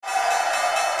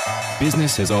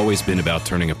Business has always been about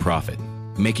turning a profit,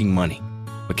 making money.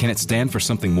 But can it stand for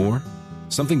something more?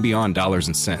 Something beyond dollars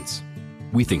and cents?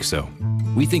 We think so.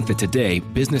 We think that today,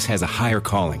 business has a higher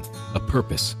calling, a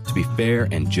purpose to be fair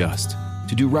and just,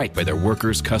 to do right by their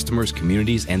workers, customers,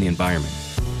 communities, and the environment.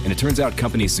 And it turns out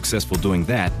companies successful doing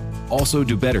that also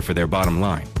do better for their bottom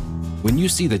line. When you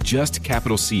see the Just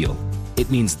Capital seal, it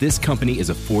means this company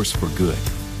is a force for good.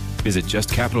 Visit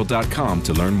justcapital.com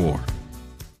to learn more.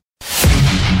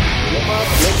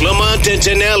 Lamont and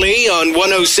Tonelli on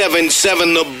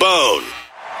 107.7 The Bone.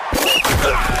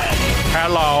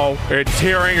 Hello, it's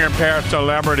hearing impaired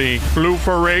celebrity Lou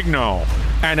Ferrigno,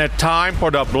 and it's time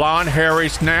for the Blonde Hairy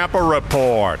Snapper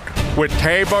Report with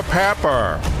Taybor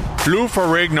Pepper. Lou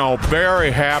Ferrigno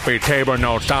very happy Taybor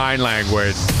knows sign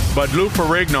language, but Lou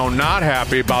Ferrigno not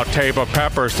happy about Taybor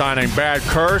Pepper signing bad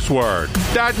curse words.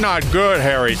 That's not good,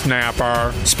 Harry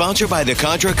Snapper. Sponsored by the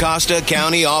Contra Costa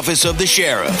County Office of the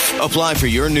Sheriff. Apply for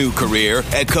your new career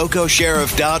at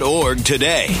cocosheriff.org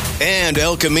today. And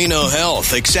El Camino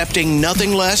Health, accepting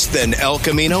nothing less than El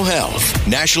Camino Health.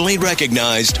 Nationally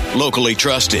recognized, locally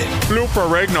trusted. Lou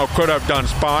Ferrigno could have done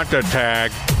sponsor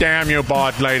tag. Damn you,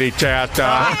 boss lady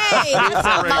Chasta. Hey, Lou that's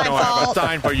not my Ferrigno have a fault.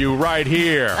 sign for you right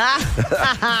here.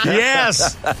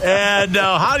 Yes. And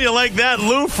how do you like that?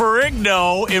 Lou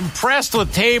Ferrigno impressed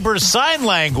with Tabor's sign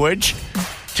language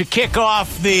to kick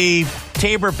off the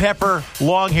Taybor Pepper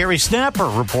Long Hairy Snapper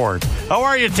report. How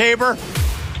are you, Taybor?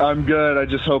 I'm good. I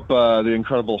just hope the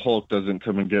Incredible Hulk doesn't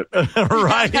come and get me.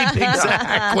 Right,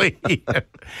 exactly.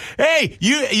 Hey,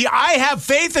 I have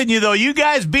faith in you, though. You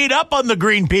guys beat up on the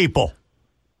green people.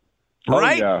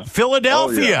 Right? Yeah.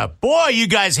 Philadelphia. Oh, yeah. Boy, you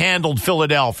guys handled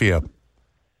Philadelphia.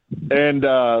 And,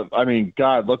 I mean,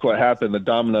 God, look what happened. The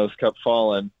dominoes kept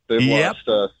falling. They've Yep.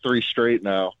 lost 3 straight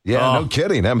now. Yeah, Oh. no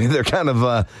kidding. I mean, they're kind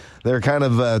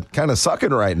of sucking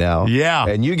right now. Yeah.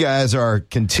 And you guys are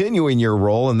continuing your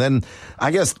role. And then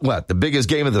I guess the biggest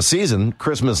game of the season,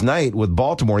 Christmas night with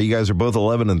Baltimore. You guys are both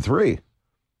 11-3.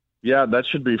 Yeah, that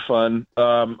should be fun.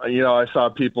 I saw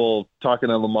people talking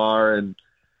to Lamar, and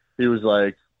he was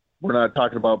like, we're not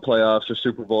talking about playoffs or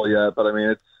Super Bowl yet, but I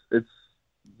mean, it's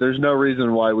there's no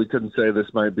reason why we couldn't say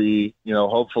this might be,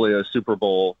 hopefully a Super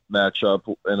Bowl matchup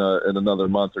in another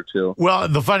month or two. Well,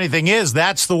 the funny thing is,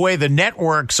 that's the way the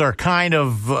networks are kind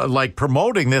of like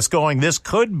promoting this, going, this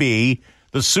could be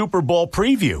the Super Bowl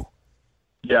preview.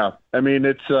 Yeah, I mean,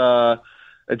 it's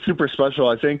super special.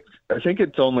 I think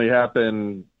it's only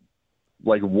happened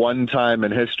like one time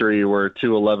in history where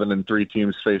 2 11-3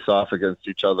 teams face off against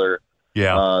each other.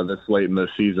 Yeah. This late in the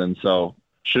season, so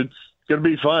it's gonna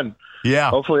be fun.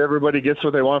 Yeah. Hopefully everybody gets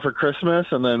what they want for Christmas,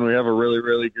 and then we have a really,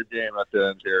 really good game at the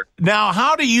end here. Now,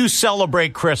 how do you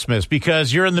celebrate Christmas?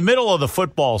 Because you're in the middle of the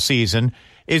football season.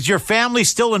 Is your family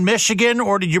still in Michigan,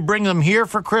 or did you bring them here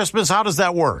for Christmas? How does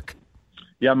that work?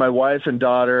 Yeah, my wife and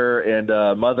daughter and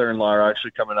mother-in-law are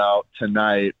actually coming out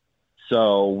tonight.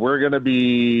 So we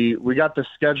got the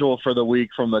schedule for the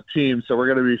week from the team, so we're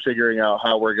going to be figuring out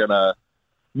how we're going to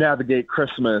navigate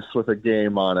Christmas with a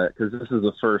game on it, because this is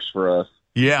a first for us.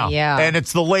 Yeah. And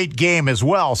it's the late game as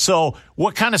well. So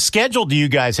what kind of schedule do you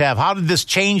guys have? How did this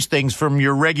change things from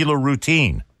your regular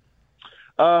routine?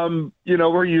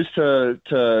 We're used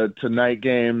to night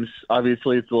games.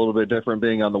 Obviously, it's a little bit different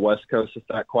being on the West Coast. It's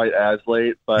not quite as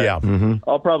late, but Yeah.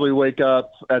 I'll probably wake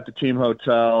up at the team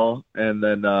hotel and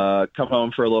then come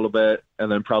home for a little bit, and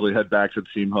then probably head back to the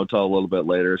team hotel a little bit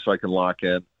later so I can lock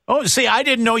in. Oh, see, I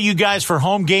didn't know you guys for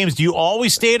home games. Do you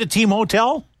always stay at a team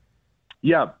hotel?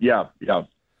 Yeah.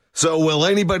 So will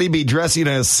anybody be dressing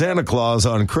as Santa Claus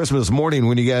on Christmas morning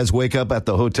when you guys wake up at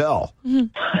the hotel?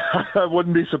 I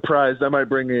wouldn't be surprised. I might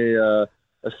bring a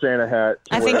Santa hat.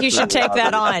 I think you should take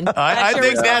that on. I your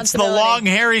think that's the responsibility. long,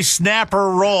 hairy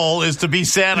snapper role, is to be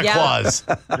Santa Yeah. Claus.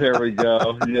 There we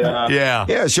go. Yeah. Yeah.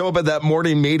 Yeah, show up at that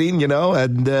morning meeting,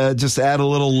 and just add a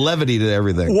little levity to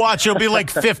everything. Watch, it'll be like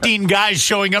 15 guys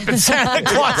showing up in Santa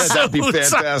Claus That'd be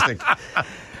suits. fantastic.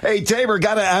 Hey, Taybor,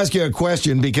 got to ask you a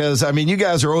question because, I mean, you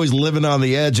guys are always living on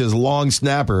the edge as long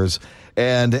snappers,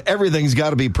 and everything's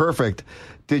got to be perfect.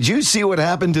 Did you see what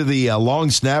happened to the long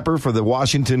snapper for the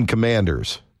Washington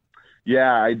Commanders?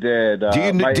 Yeah, I did. Do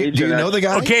you know the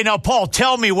guy? Okay, now, Paul,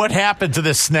 tell me what happened to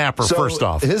this snapper, So, first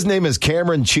off. His name is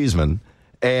Cameron Cheeseman,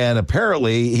 and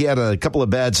apparently he had a couple of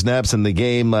bad snaps in the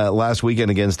game last weekend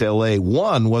against L.A.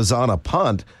 One was on a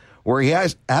punt where he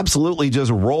absolutely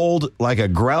just rolled like a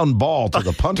ground ball to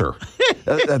the punter.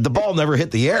 The ball never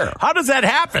hit the air. How does that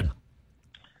happen?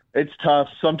 It's tough.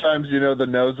 Sometimes, the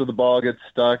nose of the ball gets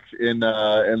stuck in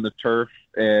the turf,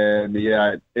 and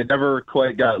it never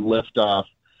quite got lift off.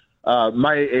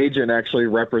 My agent actually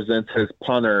represents his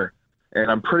punter, and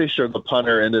I'm pretty sure the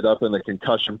punter ended up in the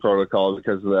concussion protocol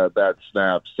because of that bad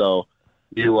snap. So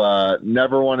you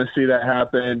never want to see that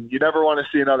happen. You never want to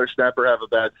see another snapper have a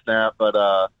bad snap,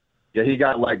 but yeah, he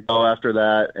got let go after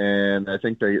that, and I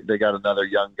think they got another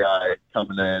young guy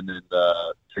coming in and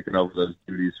taking over those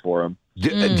duties for him.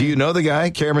 Do you know the guy,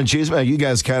 Cameron Cheeseman? You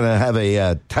guys kind of have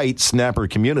a tight snapper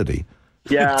community.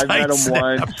 Yeah, I met him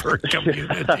once.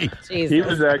 He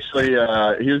was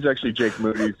actually Jake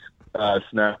Moody's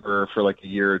snapper for like a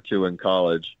year or two in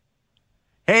college.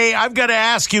 Hey, I've got to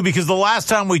ask you, because the last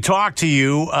time we talked to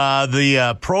you,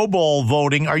 the Pro Bowl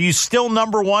voting, are you still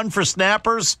number one for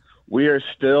snappers? We are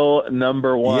still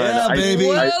number one. Yeah, baby.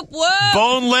 Whoop, whoop.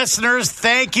 Bone listeners,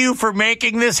 thank you for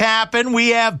making this happen. We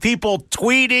have people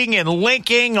tweeting and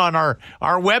linking on our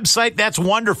website. That's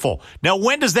wonderful. Now,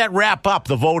 when does that wrap up,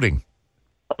 the voting?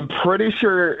 I'm pretty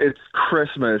sure it's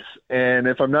Christmas. And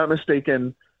if I'm not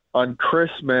mistaken, on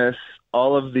Christmas,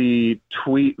 all of the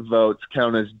tweet votes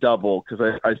count as double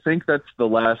because I think that's the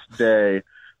last day.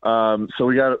 So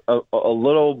we got a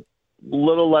little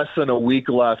less than a week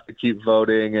left to keep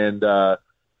voting. And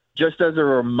just as a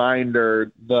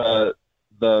reminder, the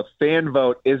fan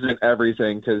vote isn't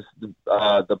everything because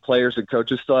the players and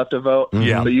coaches still have to vote.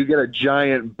 Yeah. But you get a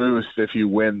giant boost if you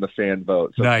win the fan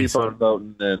vote. So Nice. keep on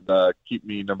voting and keep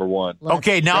me number one.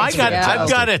 Okay, now I've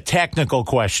got a technical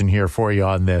question here for you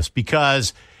on this,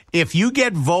 because if you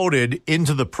get voted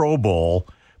into the Pro Bowl,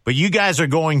 but you guys are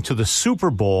going to the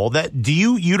Super Bowl,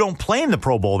 you don't play in the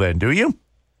Pro Bowl then, do you?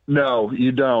 No,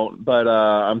 you don't. But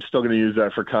I'm still going to use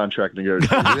that for contract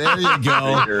negotiations. There you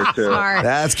go. Smart.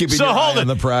 That's keeping So your hold eye it. on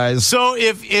the prize. So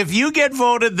if you get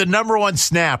voted the number one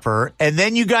snapper, and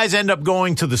then you guys end up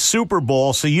going to the Super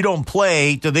Bowl, so you don't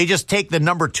play, do they just take the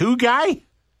number two guy?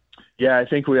 Yeah, I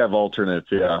think we have alternates,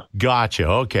 yeah. Gotcha.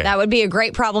 Okay. That would be a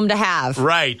great problem to have.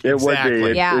 Right. It exactly.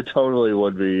 would be. Yeah. It totally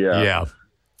would be, yeah. Yeah.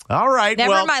 All right.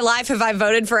 Never well, in my life have I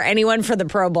voted for anyone for the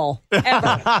Pro Bowl.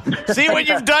 Ever. see what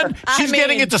you've done? She's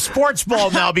getting into sports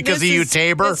ball now because of you,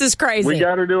 Taybor. This is crazy. We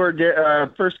got to do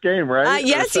our first game, right?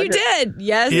 Yes, you did.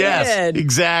 Yes, you did.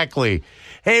 Exactly.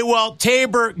 Hey, well,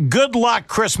 Taybor, good luck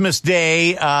Christmas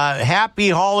Day. Happy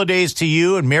holidays to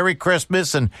you, and Merry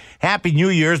Christmas and Happy New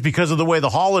Year's. Because of the way the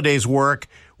holidays work,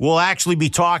 we'll actually be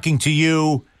talking to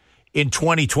you in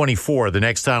 2024 the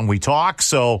next time we talk.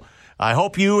 So I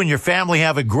hope you and your family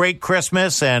have a great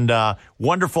Christmas and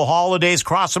wonderful holidays.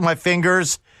 Crossing my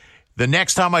fingers. The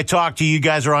next time I talk to you, you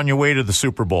guys are on your way to the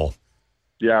Super Bowl.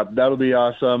 Yeah, that'll be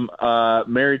awesome.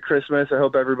 Merry Christmas. I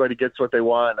hope everybody gets what they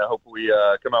want. I hope we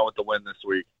come out with the win this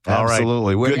week. All right.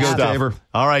 Absolutely. Way to Good go, stuff. Tabor.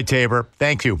 All right, Taybor.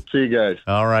 Thank you. See you guys.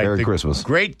 All right. Merry Christmas.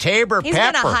 Great Taybor He's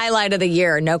Pepper. been a highlight of the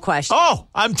year, no question. Oh,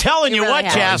 I'm telling He you really what,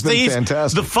 has. Chastity. He's been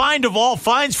fantastic. The find of all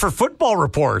finds for football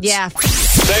reports. Yeah.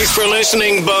 Thanks for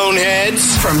listening,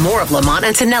 Boneheads. For more of Lamont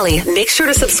and Tonelli, make sure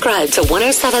to subscribe to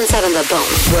 1077 The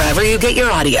Bone, wherever you get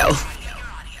your audio.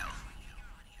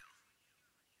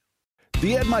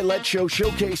 The Ed Milet Show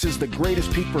showcases the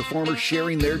greatest peak performers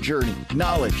sharing their journey,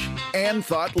 knowledge, and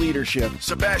thought leadership.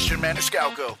 Sebastian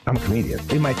Maniscalco. I'm a comedian.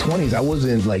 In my 20s, I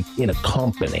wasn't like in a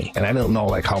company, and I don't know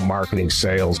like how marketing,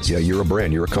 sales. Yeah, you're a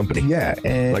brand. You're a company. Yeah,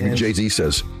 and Like Jay-Z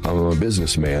says, I'm a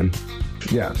businessman.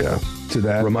 Yeah. Yeah. To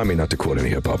that. Remind me not to quote any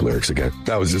hip-hop lyrics again.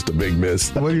 That was just a big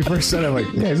miss. When you first said it, I'm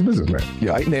like, yeah, he's a businessman.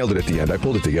 Yeah, I nailed it at the end. I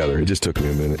pulled it together. It just took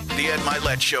me a minute. The Ed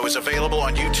Milet Show is available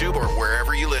on YouTube or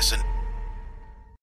wherever you listen.